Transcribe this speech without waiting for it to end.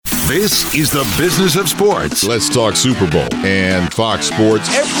This is the business of sports. Let's talk Super Bowl and Fox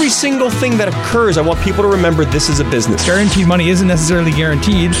Sports. Every single thing that occurs, I want people to remember this is a business. Guaranteed money isn't necessarily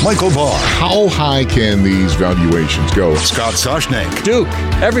guaranteed. Michael Barr. How high can these valuations go? Scott Soshnick. Duke.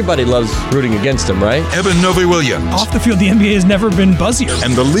 Everybody loves rooting against him, right? Eben Novy-Williams. Off the field, the NBA has never been buzzier.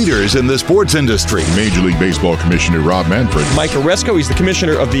 And the leaders in the sports industry. Major League Baseball Commissioner Rob Manfred. Mike Oresco, he's the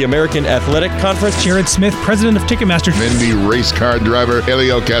commissioner of the American Athletic Conference. Jared Smith, president of Ticketmaster. And the race car driver,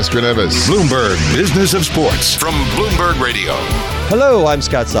 Helio Castroneves. Bloomberg Business of Sports from Bloomberg Radio. Hello, I'm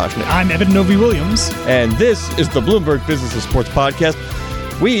Scott Soshnick. I'm Eben Novy-Williams. And this is the Bloomberg Business of Sports podcast.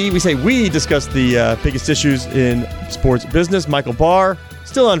 We discuss the biggest issues in sports business. Michael Barr,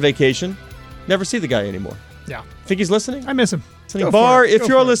 still on vacation. Never see the guy anymore. Yeah. Think he's listening? I miss him. Barr, if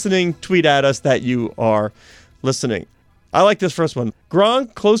you're listening, tweet at us that you are listening. I like this first one.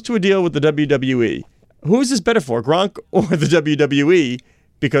 Gronk close to a deal with the WWE. Who is this better for, Gronk or the WWE?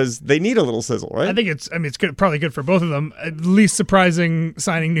 Because they need a little sizzle, right? I think it's good, probably good for both of them. At least surprising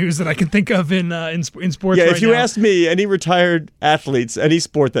signing news that I can think of in sports. Yeah, right if you now. asked me, any retired athletes, any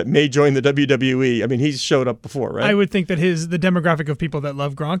sport that may join the WWE, I mean, he's showed up before, right? I would think that the demographic of people that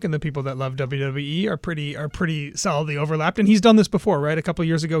love Gronk and the people that love WWE are pretty solidly overlapped, and he's done this before, right? A couple of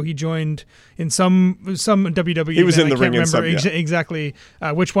years ago, he joined in some WWE. He was event. in the ring. I can't remember yeah. exactly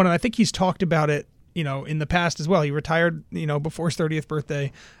which one, and I think he's talked about it, in the past as well. He retired, before his 30th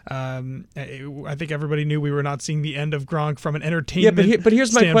birthday. I think everybody knew we were not seeing the end of Gronk from an entertainment but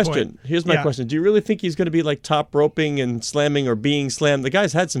here's my standpoint. question. Do you really think he's going to be like top roping and slamming or being slammed? The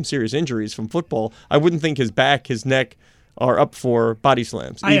guy's had some serious injuries from football. I wouldn't think his back, his neck are up for body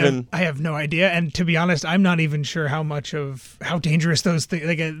slams. I have no idea. And to be honest, I'm not even sure how dangerous those things,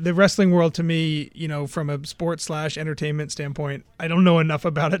 like the wrestling world to me, from a sports/entertainment standpoint, I don't know enough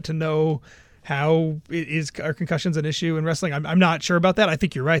about it to know how are concussions an issue in wrestling? I'm not sure about that. I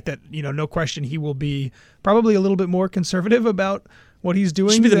think you're right that, no question, he will be probably a little bit more conservative about what he's doing.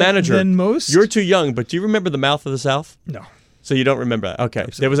 You should be the manager than most. You're too young, but do you remember the Mouth of the South? No. So you don't remember that? Okay.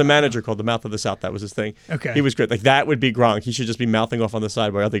 Absolutely. There was a manager called the Mouth of the South. That was his thing. Okay. He was great. Like, that would be Gronk. He should just be mouthing off on the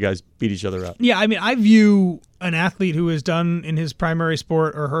side while other guys beat each other up. Yeah, I mean, I view an athlete who is done in his primary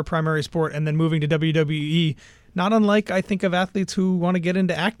sport or her primary sport and then moving to WWE not unlike I think of athletes who want to get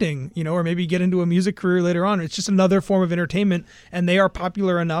into acting, or maybe get into a music career later on. It's just another form of entertainment, and they are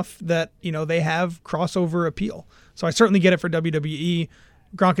popular enough that, they have crossover appeal. So I certainly get it for WWE.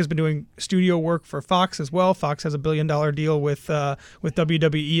 Gronk has been doing studio work for Fox as well. Fox has a $1 billion deal with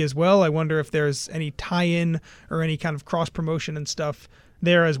WWE as well. I wonder if there's any tie-in or any kind of cross-promotion and stuff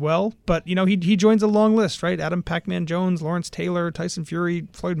there as well. But, he joins a long list, right? Adam Pac-Man Jones, Lawrence Taylor, Tyson Fury,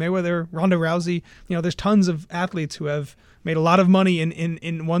 Floyd Mayweather, Ronda Rousey. There's tons of athletes who have made a lot of money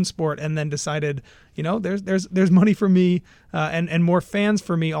in one sport and then decided, there's money for me and more fans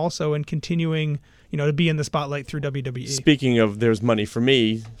for me also, and continuing, to be in the spotlight through WWE. Speaking of there's money for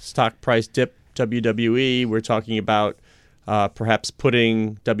me, stock price dip, WWE, we're talking about perhaps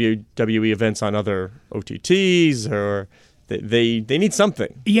putting WWE events on other OTTs, or They need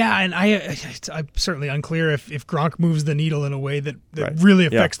something. Yeah, and I'm certainly unclear if Gronk moves the needle in a way that Right. really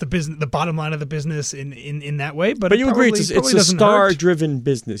affects the business, the bottom line of the business in that way. But you agree it's a star-driven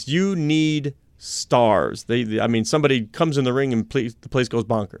business. You need stars. Somebody comes in the ring and the place goes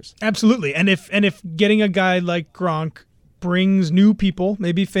bonkers. Absolutely, and if getting a guy like Gronk brings new people,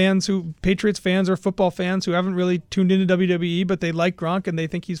 maybe Patriots fans or football fans who haven't really tuned into WWE, but they like Gronk and they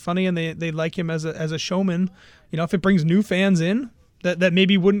think he's funny and they like him as a showman. If it brings new fans in that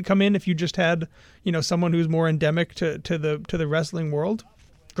maybe wouldn't come in if you just had, someone who's more endemic to the wrestling world,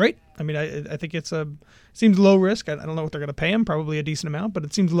 great. I mean, I think seems low risk. I don't know what they're going to pay him, probably a decent amount, but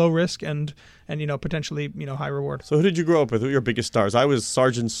it seems low risk and potentially, high reward. So who did you grow up with? Who are your biggest stars? I was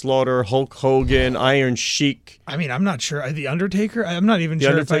Sergeant Slaughter, Hulk Hogan, Iron Sheik. I mean, I'm not sure. The Undertaker? I'm not even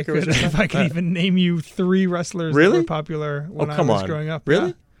sure if I could even name you 3 wrestlers that were popular when I was growing up. Really?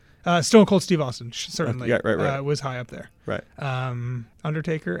 Yeah. Stone Cold Steve Austin certainly right. Was high up there. Right.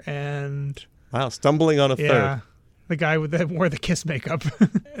 Undertaker and... Wow, stumbling on a third. The guy that wore the Kiss makeup.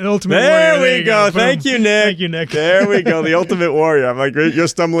 An Ultimate Warrior. There we go. Thank you, Nick. Thank you, Nick. There we go. The Ultimate Warrior. I'm like, you're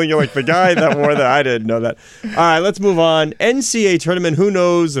stumbling. You're like the guy that wore that. I didn't know that. All right, let's move on. NCAA tournament. Who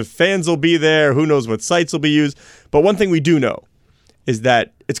knows if fans will be there? Who knows what sites will be used? But one thing we do know is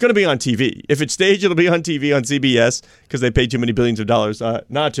that it's going to be on TV. If it's staged, it'll be on TV on CBS because they paid too many billions of dollars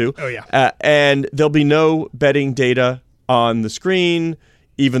not to. Oh, yeah. And there'll be no betting data on the screen,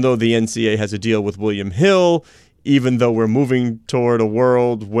 even though the NCAA has a deal with William Hill, even though we're moving toward a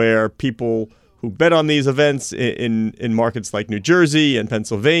world where people who bet on these events in markets like New Jersey and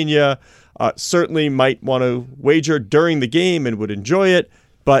Pennsylvania certainly might want to wager during the game and would enjoy it.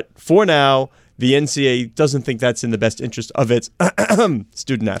 But for now, the NCAA doesn't think that's in the best interest of its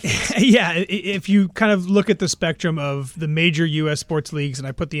student athletes. Yeah, if you kind of look at the spectrum of the major U.S. sports leagues, and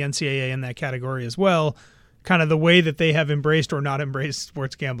I put the NCAA in that category as well, kind of the way that they have embraced or not embraced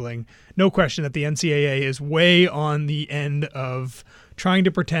sports gambling, no question that the NCAA is way on the end of trying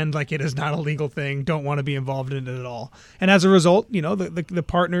to pretend like it is not a legal thing, don't want to be involved in it at all. And as a result, the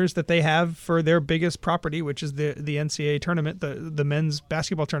partners that they have for their biggest property, which is the NCAA tournament, the men's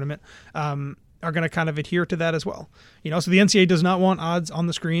basketball tournament, are going to kind of adhere to that as well. So the NCAA does not want odds on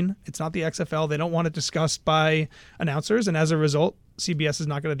the screen. It's not the XFL. They don't want it discussed by announcers. And as a result, CBS is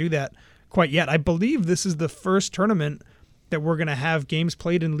not going to do that quite yet. I believe this is the first tournament that we're going to have games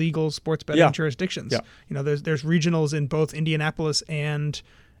played in legal sports betting jurisdictions. Yeah. There's regionals in both Indianapolis and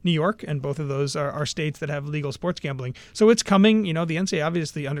New York, and both of those are states that have legal sports gambling. So it's coming. The NCAA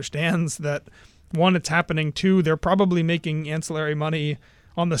obviously understands that, one, it's happening. Two, they're probably making ancillary money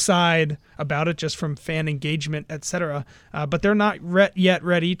on the side about it just from fan engagement, etc. But they're not yet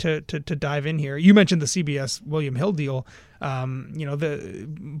ready to dive in here. You mentioned the CBS William Hill deal. One of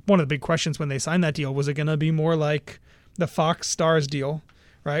the big questions when they signed that deal, was it going to be more like the Fox Stars deal,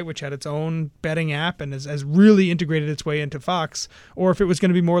 right, which had its own betting app and has really integrated its way into Fox, or if it was going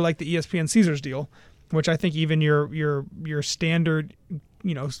to be more like the ESPN Caesars deal, which I think even your standard,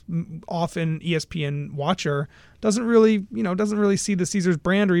 often ESPN watcher doesn't really see the Caesars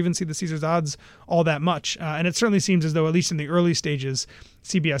brand or even see the Caesars odds all that much. And it certainly seems as though, at least in the early stages,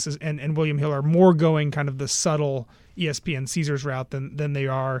 CBS and William Hill are more going kind of the subtle ESPN Caesars route than they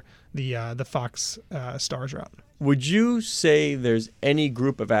are the Fox Stars route. Would you say there's any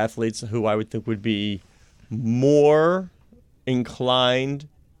group of athletes who I would think would be more inclined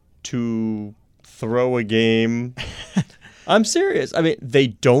to throw a game? I'm serious. I mean, they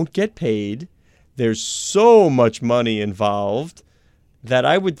don't get paid. There's so much money involved that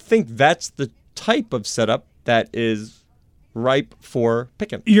I would think that's the type of setup that is ripe for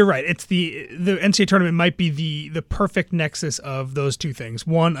picking. You're right. It's the NCAA tournament might be the perfect nexus of those two things.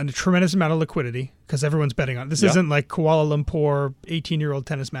 One, a tremendous amount of liquidity because everyone's betting on it. This isn't like Kuala Lumpur 18-year-old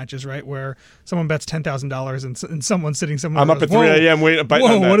tennis matches, right, where someone bets $10,000 and someone's sitting somewhere. I'm up at 3 a.m. waiting.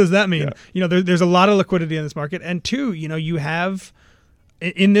 Whoa, what does that mean? Yeah. There's a lot of liquidity in this market. And two, you have,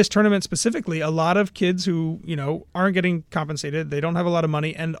 in this tournament specifically, a lot of kids who, aren't getting compensated. They don't have a lot of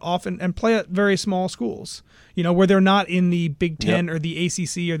money and play at very small schools, where they're not in the Big Ten or the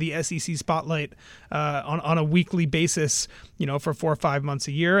ACC or the SEC spotlight on a weekly basis, for 4 or 5 months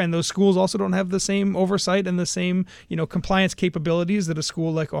a year. And those schools also don't have the same oversight and the same, compliance capabilities that a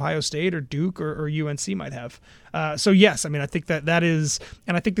school like Ohio State or Duke or UNC might have. So yes, I mean, I think that is,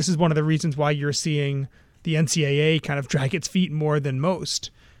 and I think this is one of the reasons why you're seeing the NCAA kind of drag its feet more than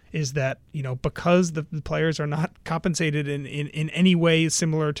most, is that, because the players are not compensated in any way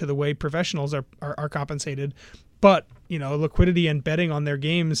similar to the way professionals are compensated, but, liquidity and betting on their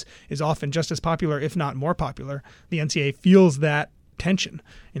games is often just as popular, if not more popular. The NCAA feels that tension,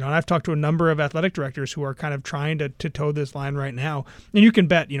 and I've talked to a number of athletic directors who are kind of trying to toe this line right now. And you can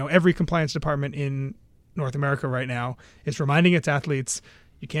bet, every compliance department in North America right now is reminding its athletes,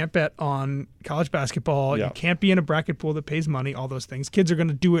 you can't bet on college basketball. Yeah. You can't be in a bracket pool that pays money, all those things. Kids are going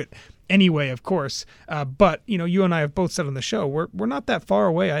to do it anyway, of course. But, you and I have both said on the show, we're not that far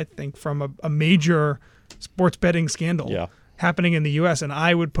away, I think, from a major sports betting scandal happening in the U.S., and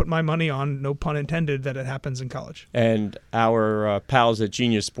I would put my money on, no pun intended, that it happens in college. And our pals at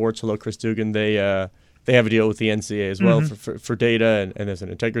Genius Sports, hello, Chris Dugan, they have a deal with the NCAA as well for data, and there's an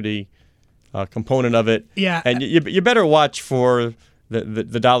integrity component of it. Yeah. And you better watch for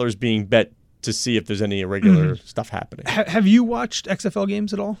the dollars being bet to see if there's any irregular stuff happening. Have you watched XFL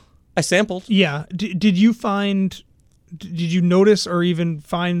games at all? I sampled. Yeah. Did you notice or even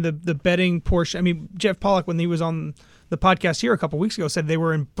find the betting portion? I mean, Jeff Pollack, when he was on the podcast here a couple weeks ago, said they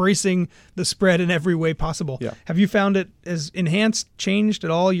were embracing the spread in every way possible. Yeah. Have you found it as enhanced, changed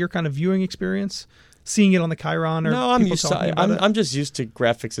at all, your kind of viewing experience? Seeing it on the Chyron, or no, I'm just used to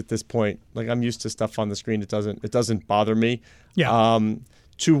graphics at this point. Like, I'm used to stuff on the screen. It doesn't bother me. Yeah.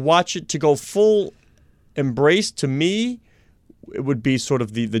 To watch it, to go full embrace, to me, it would be sort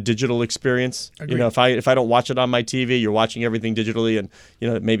of the digital experience. Agreed. If I don't watch it on my TV, you're watching everything digitally,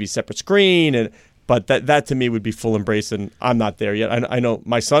 and maybe separate screen, but that to me would be full embrace, and I'm not there yet. I know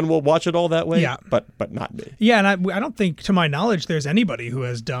my son will watch it all that way, but not me. Yeah, and I don't think, to my knowledge, there's anybody who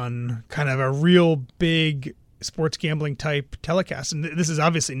has done kind of a real big sports gambling type telecast. And this is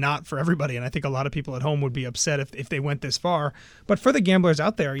obviously not for everybody, and I think a lot of people at home would be upset if they went this far. But for the gamblers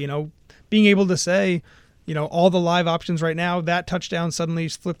out there, being able to say, all the live options right now, that touchdown suddenly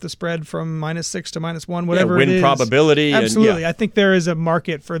flipped the spread from -6 to -1, whatever win it is. probability. Absolutely. I think there is a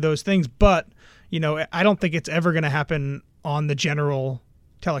market for those things, but, I don't think it's ever going to happen on the general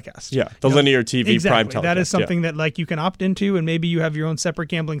telecast. Yeah, the linear TV prime telecast. That is something that you can opt into, and maybe you have your own separate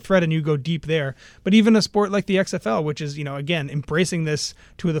gambling thread and you go deep there. But even a sport like the XFL, which is, again, embracing this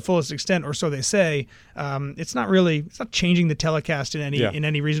to the fullest extent, or so they say, it's not changing the telecast in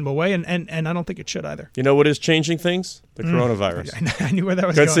any reasonable way, and I don't think it should either. You know what is changing things? The coronavirus. I knew where that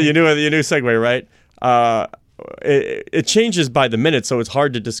was Good, going. so you knew segue, right? It changes by the minute, so it's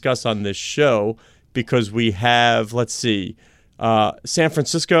hard to discuss on this show because we have, let's see, San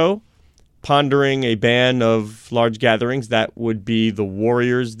Francisco pondering a ban of large gatherings. That would be the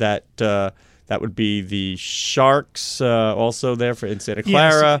Warriors. That would be the Sharks also there in Santa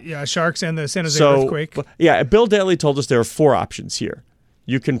Clara. Sharks and the San Jose Earthquake. Yeah, Bill Daly told us there are 4 options here.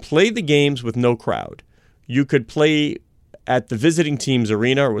 You can play the games with no crowd. You could play at the visiting team's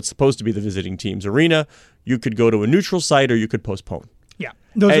arena, or what's supposed to be the visiting team's arena. You could go to a neutral site, or you could postpone. Yeah,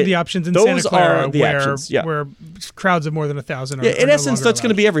 those are the options in Santa Clara where crowds of more than 1,000 are in no essence, that's going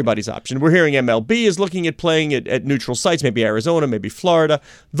to be everybody's option. We're hearing MLB is looking at playing at neutral sites, maybe Arizona, maybe Florida.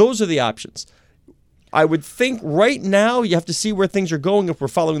 Those are the options. I would think right now you have to see where things are going if we're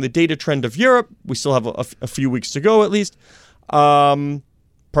following the data trend of Europe. We still have a few weeks to go at least.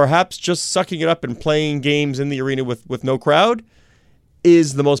 Perhaps just sucking it up and playing games in the arena with no crowd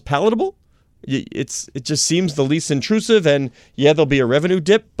is the most palatable. It just seems the least intrusive, and there'll be a revenue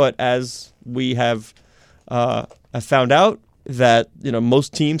dip, but as we have found out that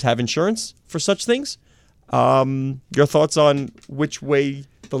most teams have insurance for such things. Your thoughts on which way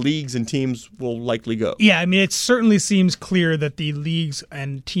the leagues and teams will likely go? Yeah, I mean, it certainly seems clear that the leagues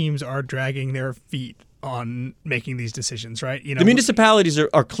and teams are dragging their feet on making these decisions, right? The municipalities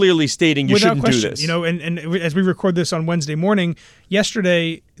are clearly stating you shouldn't do this. And as we record this on Wednesday morning,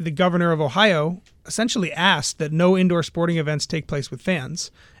 yesterday the governor of Ohio essentially asked that no indoor sporting events take place with fans.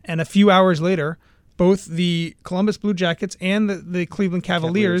 And a few hours later, both the Columbus Blue Jackets and the Cleveland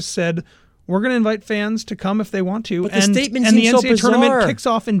Cavaliers said, we're going to invite fans to come if they want to. But the statement and the seems NCAA so tournament bizarre. kicks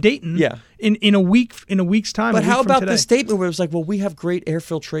off in Dayton in a week's time. But how about the statement where it was like, well, we have great air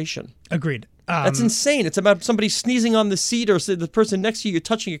filtration? Agreed. That's insane. It's about somebody sneezing on the seat or the person next to you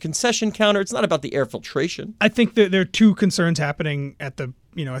touching a concession counter. It's not about the air filtration. I think that there are 2 concerns happening at the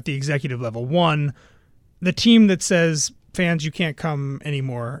executive level. One, the team that says fans, you can't come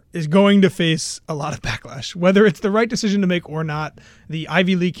anymore, is going to face a lot of backlash, whether it's the right decision to make or not. The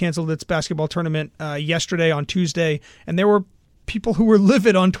Ivy League canceled its basketball tournament yesterday on Tuesday, and there were people who were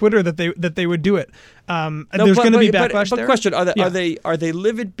livid on Twitter that they would do it. There's going to be backlash there. But question: Are they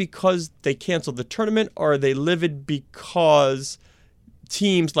livid because they canceled the tournament, or are they livid because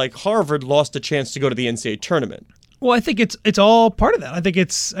teams like Harvard lost a chance to go to the NCAA tournament? Well, I think it's all part of that. I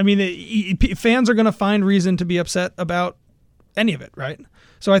think fans are going to find reason to be upset about any of it, right?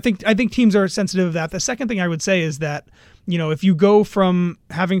 So I think teams are sensitive of that. The second thing I would say is that if you go from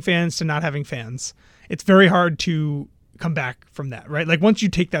having fans to not having fans, it's very hard to come back from that, right? Like once you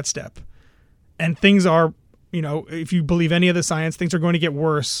take that step and things are, if you believe any of the science, things are going to get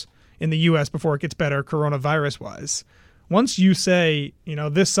worse in the U.S. before it gets better coronavirus wise. Once you say,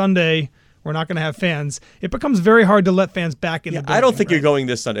 this Sunday we're not going to have fans, it becomes very hard to let fans back in the building. I don't think you're going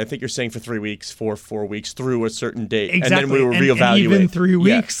this Sunday. I think you're saying for 3 weeks, 4 weeks through a certain date. Exactly. And then we will reevaluate. And even 3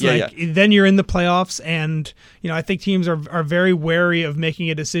 weeks, then you're in the playoffs. And, I think teams are very wary of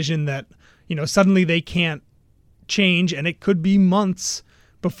making a decision that, suddenly they can't change. And it could be months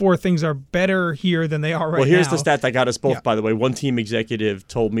before things are better here than they are right now. Well, here's the stat that got us both, by the way. One team executive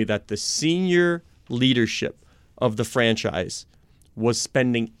told me that the senior leadership of the franchise was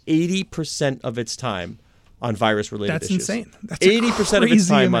spending 80% of its time on virus-related issues. That's insane. That's 80% of its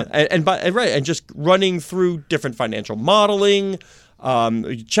time on, and just running through different financial modeling,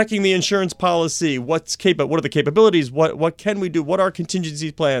 checking the insurance policy, what are the capabilities, what can we do, what are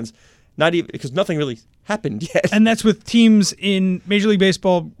contingency plans? Not even because nothing really happened yet. And that's with teams in Major League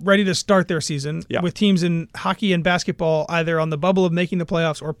Baseball ready to start their season, with teams in hockey and basketball either on the bubble of making the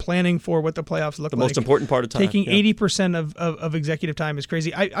playoffs or planning for what the playoffs look like. The most important part of time. Taking 80% of executive time is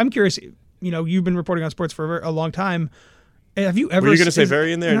crazy. I'm curious, you've been reporting on sports for a long time. Have you ever? Were you going to say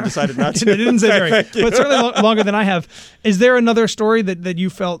very in there and decided not to? I didn't say very, but certainly longer than I have. Is there another story that you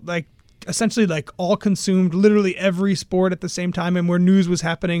felt like essentially like all consumed literally every sport at the same time, and where news was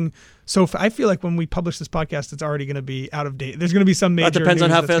happening. So I feel like when we publish this podcast, it's already going to be out of date. There's going to be some major. That depends on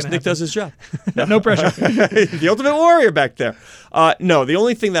news how that's fast gonna Nick happen. does his job. No pressure. The Ultimate Warrior back there. No, the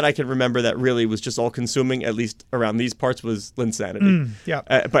only thing that I can remember that really was just all-consuming, at least around these parts, was Linsanity. Yeah.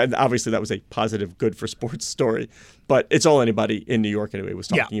 But obviously that was a positive, good for sports story. But it's all anybody in New York anyway was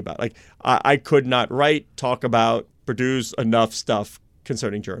talking about. Like I could not write, talk about, produce enough stuff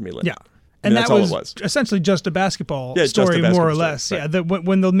concerning Jeremy Lin. Yeah. And that that's all it was. Essentially just a basketball Yeah, just story, a basketball more or story, less. right. Yeah,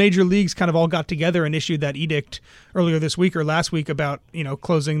 when the major leagues kind of all got together and issued that edict earlier this week or last week about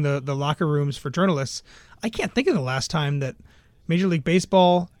closing the locker rooms for journalists, I can't think of the last time that Major League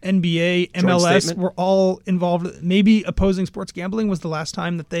Baseball, NBA, MLS statement. were all involved. Maybe opposing sports gambling was the last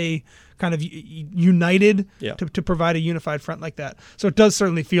time that they kind of united to provide a unified front like that. So it does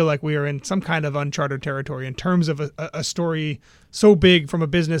certainly feel like we are in some kind of uncharted territory in terms of a story so big from a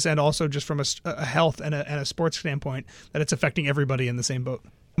business and also just from a health and a sports standpoint that it's affecting everybody in the same boat.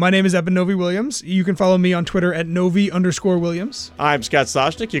 My name is Eben Novy-Williams. You can follow me on Twitter at Novy_Williams. I'm Scott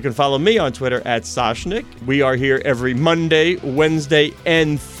Soshnick. You can follow me on Twitter at Soshnick. We are here every Monday, Wednesday,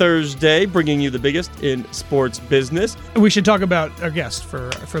 and Thursday, bringing you the biggest in sports business. We should talk about our guest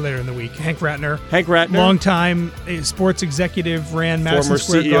for later in the week, Hank Ratner. Longtime sports executive, ran Madison former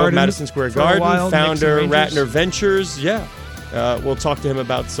Square CEO Garden of Madison Square for a Garden, while, founder Knicks and Ratner Rangers. Ventures. Yeah, we'll talk to him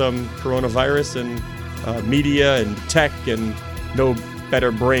about some coronavirus and media and tech, and no better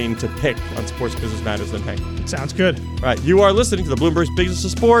brain to pick on sports business matters than Hank. Sounds good. All right, you are listening to the Bloomberg's Business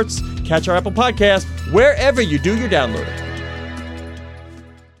of Sports. Catch our Apple podcast wherever you do your downloading.